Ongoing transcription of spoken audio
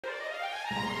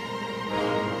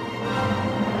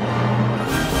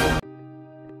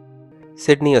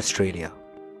Sydney, Australia.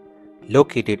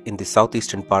 Located in the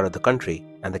southeastern part of the country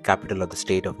and the capital of the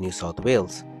state of New South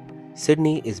Wales,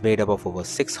 Sydney is made up of over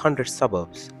 600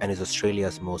 suburbs and is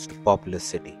Australia's most populous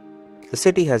city. The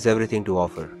city has everything to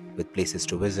offer, with places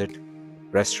to visit,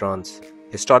 restaurants,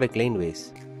 historic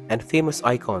laneways, and famous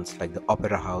icons like the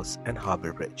Opera House and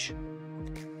Harbour Bridge.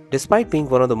 Despite being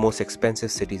one of the most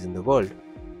expensive cities in the world,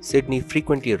 Sydney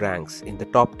frequently ranks in the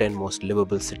top 10 most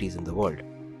livable cities in the world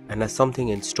and has something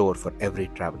in store for every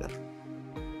traveler.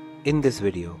 In this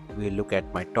video, we will look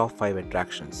at my top 5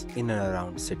 attractions in and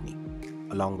around Sydney,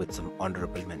 along with some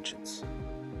honorable mentions.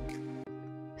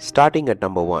 Starting at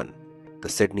number 1, the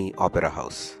Sydney Opera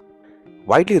House.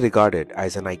 Widely regarded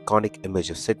as an iconic image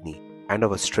of Sydney and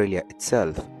of Australia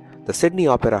itself, the Sydney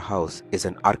Opera House is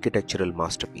an architectural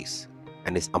masterpiece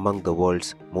and is among the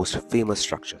world's most famous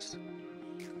structures.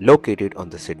 Located on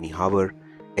the Sydney Harbour,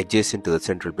 adjacent to the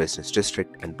Central Business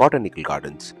District and Botanical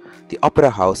Gardens, the Opera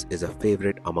House is a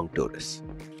favourite among tourists.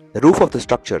 The roof of the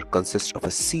structure consists of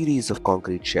a series of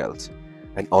concrete shells,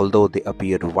 and although they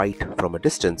appear white from a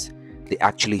distance, they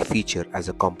actually feature as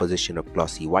a composition of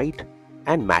glossy white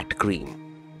and matte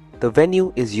cream. The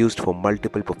venue is used for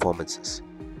multiple performances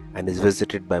and is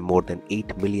visited by more than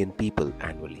 8 million people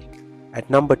annually. At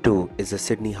number 2 is the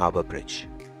Sydney Harbour Bridge.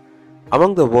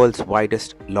 Among the world's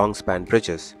widest long-span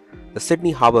bridges, the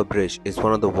Sydney Harbour Bridge is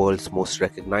one of the world's most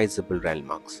recognizable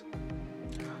landmarks.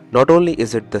 Not only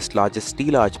is it the largest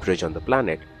steel arch bridge on the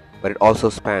planet, but it also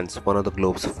spans one of the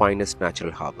globe's finest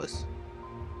natural harbours.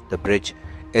 The bridge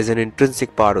is an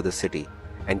intrinsic part of the city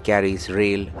and carries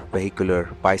rail, vehicular,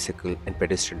 bicycle and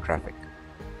pedestrian traffic.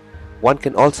 One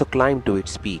can also climb to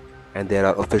its peak, and there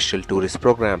are official tourist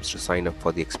programs to sign up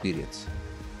for the experience.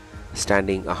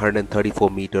 Standing 134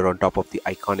 meters on top of the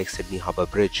iconic Sydney Harbour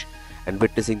Bridge and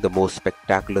witnessing the most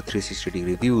spectacular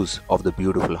 360-degree views of the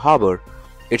beautiful harbour,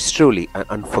 it's truly an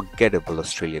unforgettable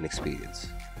Australian experience.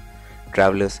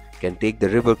 Travellers can take the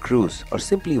river cruise or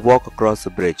simply walk across the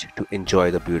bridge to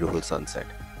enjoy the beautiful sunset.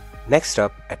 Next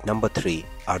up, at number 3,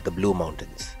 are the Blue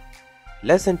Mountains.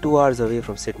 Less than 2 hours away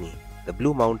from Sydney, the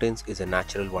Blue Mountains is a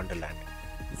natural wonderland,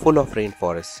 full of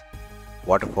rainforests,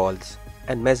 waterfalls,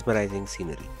 and mesmerizing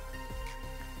scenery.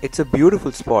 It's a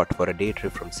beautiful spot for a day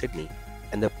trip from Sydney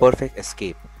and the perfect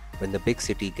escape when the big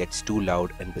city gets too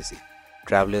loud and busy.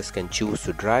 Travelers can choose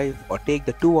to drive or take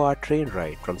the 2-hour train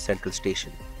ride from Central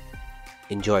Station.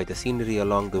 Enjoy the scenery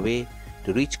along the way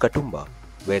to reach Katoomba,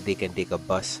 where they can take a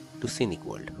bus to Scenic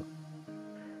World.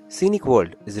 Scenic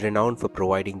World is renowned for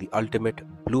providing the ultimate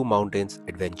Blue Mountains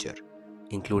adventure,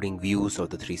 including views of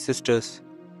the Three Sisters,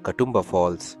 Katoomba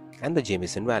Falls, and the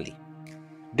Jameson Valley.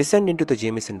 Descend into the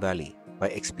Jameson Valley by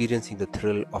experiencing the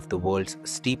thrill of the world's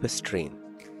steepest train,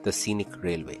 the Scenic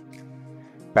Railway.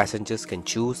 Passengers can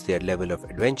choose their level of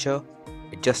adventure,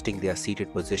 adjusting their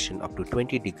seated position up to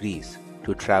 20 degrees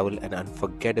to travel an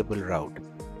unforgettable route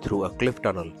through a cliff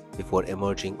tunnel before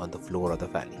emerging on the floor of the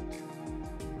valley.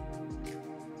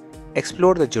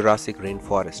 Explore the Jurassic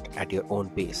rainforest at your own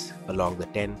pace along the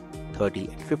 10, 30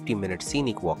 and 50-minute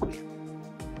scenic walkway,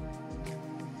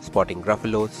 spotting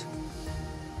gruffaloes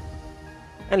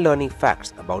and learning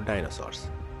facts about dinosaurs.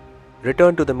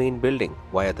 Return to the main building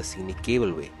via the scenic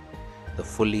cableway. The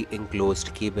fully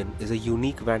enclosed cabin is a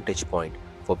unique vantage point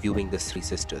for viewing the Three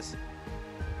Sisters,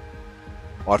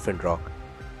 Orphan Rock,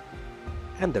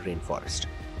 and the rainforest.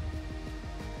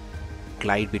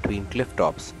 Glide between cliff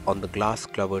tops on the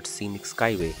glass-covered scenic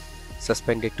skyway,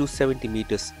 suspended 270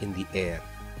 meters in the air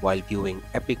while viewing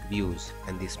epic views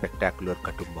and the spectacular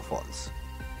Katoomba Falls.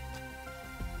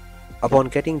 Upon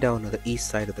getting down on the east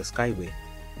side of the skyway,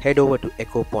 head over to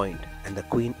Echo Point and the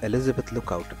Queen Elizabeth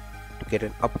Lookout to get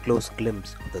an up-close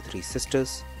glimpse of the Three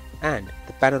Sisters and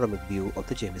the panoramic view of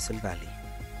the Jameson Valley.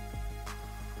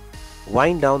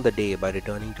 Wind down the day by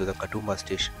returning to the Katoomba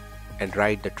station and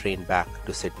ride the train back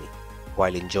to Sydney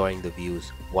while enjoying the views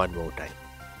one more time.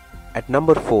 At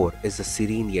number 4 is the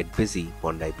serene yet busy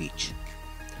Bondi Beach.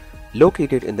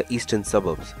 Located in the eastern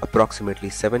suburbs, approximately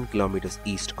 7 kilometers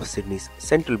east of Sydney's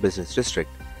Central Business District,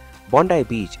 Bondi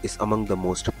Beach is among the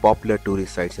most popular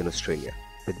tourist sites in Australia,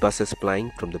 with buses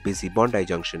plying from the busy Bondi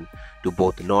Junction to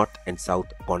both North and South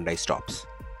Bondi stops.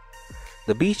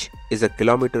 The beach is a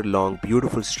kilometer-long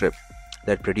beautiful strip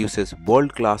that produces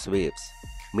world-class waves,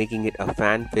 making it a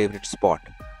fan-favorite spot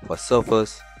for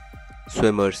surfers,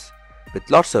 swimmers, with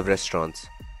lots of restaurants,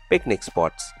 picnic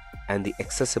spots, and the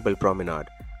accessible promenade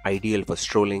ideal for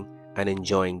strolling and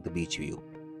enjoying the beach view.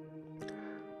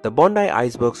 The Bondi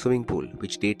Iceberg Swimming Pool,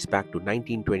 which dates back to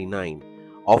 1929,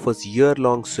 offers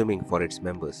year-long swimming for its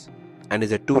members and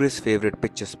is a tourist favorite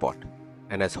picture spot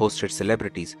and has hosted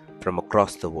celebrities from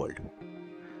across the world.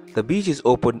 The beach is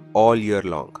open all year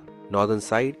long. Northern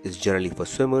side is generally for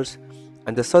swimmers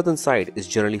and the southern side is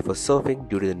generally for surfing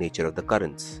due to the nature of the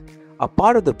currents. A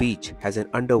part of the beach has an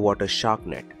underwater shark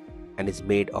net and is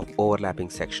made of overlapping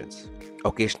sections.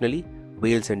 Occasionally,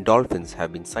 whales and dolphins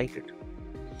have been sighted.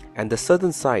 And the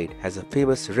southern side has a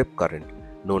famous rip current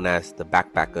known as the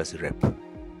Backpackers Rip.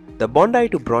 The Bondi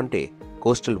to Bronte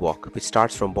coastal walk, which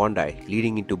starts from Bondi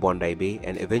leading into Bondi Bay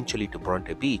and eventually to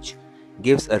Bronte Beach,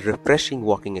 gives a refreshing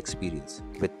walking experience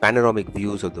with panoramic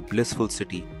views of the blissful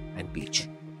city and beach.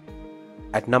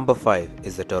 At number 5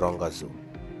 is the Taronga Zoo.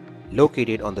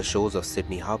 Located on the shores of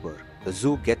Sydney Harbour, the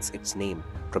zoo gets its name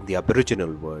from the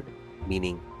Aboriginal word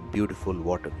meaning beautiful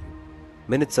water view.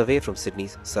 Minutes away from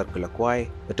Sydney's Circular Quay,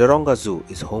 the Taronga Zoo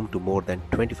is home to more than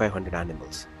 2,500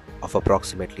 animals of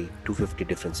approximately 250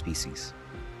 different species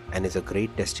and is a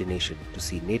great destination to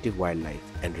see native wildlife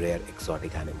and rare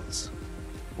exotic animals.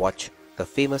 Watch the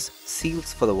famous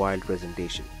Seals for the Wild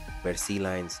presentation, where sea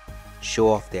lions show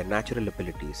off their natural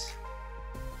abilities,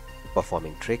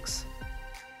 performing tricks,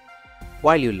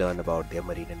 while you learn about their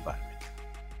marine environment.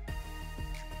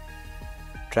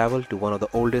 Travel to one of the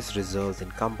oldest reserves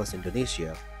in Kampus,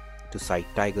 Indonesia to sight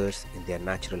tigers in their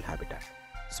natural habitat.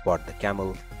 Spot the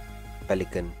camel,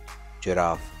 pelican,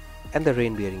 giraffe, and the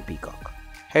rain-bearing peacock.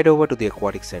 Head over to the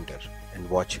aquatic center and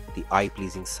watch the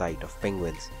eye-pleasing sight of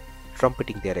penguins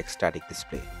trumpeting their ecstatic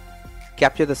display.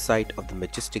 Capture the sight of the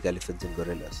majestic elephants and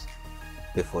gorillas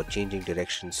before changing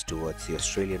directions towards the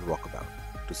Australian walkabout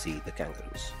to see the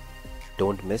kangaroos.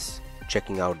 Don't miss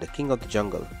checking out the king of the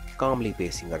jungle calmly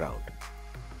pacing around,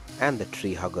 and the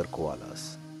tree hugger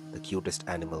koalas, the cutest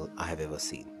animal I have ever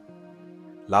seen.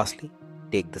 Lastly,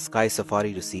 take the sky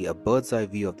safari to see a bird's eye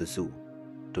view of the zoo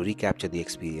to recapture the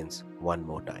experience one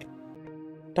more time.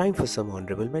 Time for some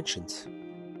honorable mentions.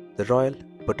 The Royal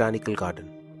Botanical Garden.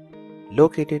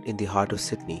 Located in the heart of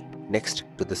Sydney, next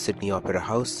to the Sydney Opera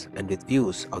House and with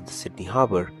views of the Sydney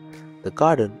Harbour, the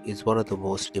garden is one of the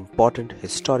most important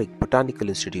historic botanical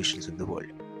institutions in the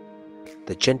world.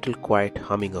 The gentle, quiet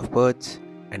humming of birds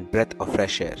and breath of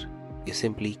fresh air, you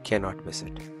simply cannot miss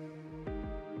it.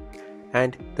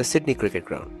 And the Sydney Cricket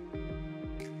Ground.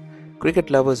 Cricket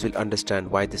lovers will understand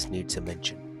why this needs a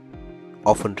mention.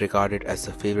 Often regarded as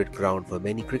the favourite ground for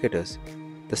many cricketers,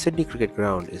 the Sydney Cricket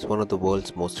Ground is one of the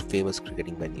world's most famous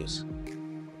cricketing venues.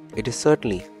 It is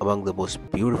certainly among the most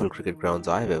beautiful cricket grounds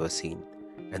I have ever seen,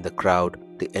 and the crowd,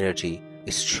 the energy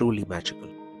is truly magical.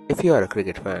 If you are a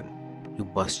cricket fan, you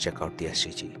must check out the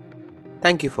SCG.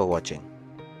 Thank you for watching.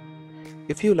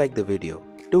 If you like the video,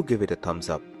 do give it a thumbs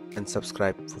up and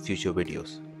subscribe for future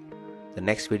videos. The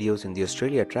next videos in the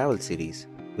Australia travel series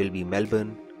will be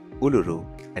Melbourne, Uluru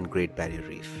and Great Barrier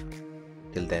Reef.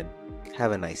 Till then,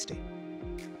 have a nice day.